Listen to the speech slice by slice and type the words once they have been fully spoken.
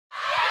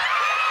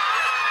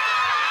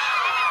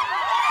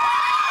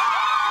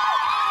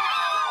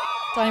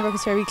Donnybrook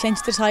is where we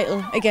clinched the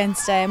title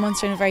against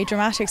Munster in very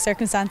dramatic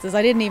circumstances.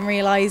 I didn't even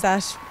realise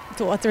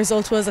what the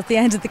result was at the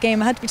end of the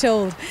game, I had to be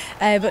told.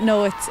 But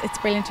no, it's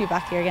brilliant to be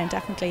back here again,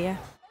 definitely, yeah.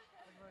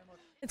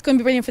 It's going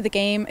to be brilliant for the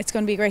game. It's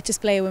going to be a great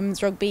display of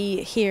women's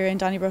rugby here in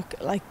Donnybrook.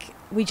 Like,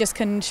 we just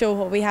can show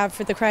what we have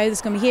for the crowd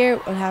that's going to be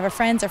here. We'll have our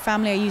friends, our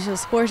family, our usual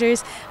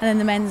supporters, and then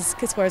the men's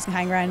supporters can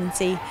hang around and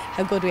see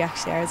how good we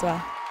actually are as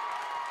well.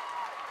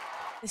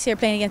 This year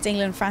playing against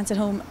England and France at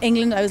home.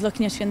 England, I was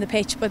looking at you on the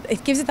pitch, but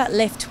it gives it that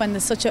lift when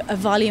there's such a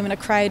volume and a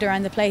crowd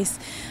around the place.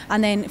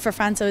 And then for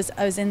France,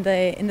 I was in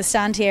the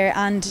stand here,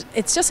 and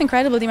it's just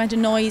incredible the amount of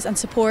noise and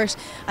support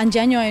and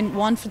genuine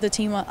want for the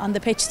team on the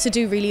pitch to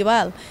do really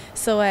well.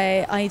 So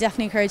I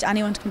definitely encourage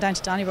anyone to come down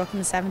to Donnybrook on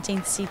the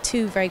 17th to see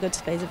two very good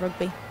displays of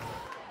rugby.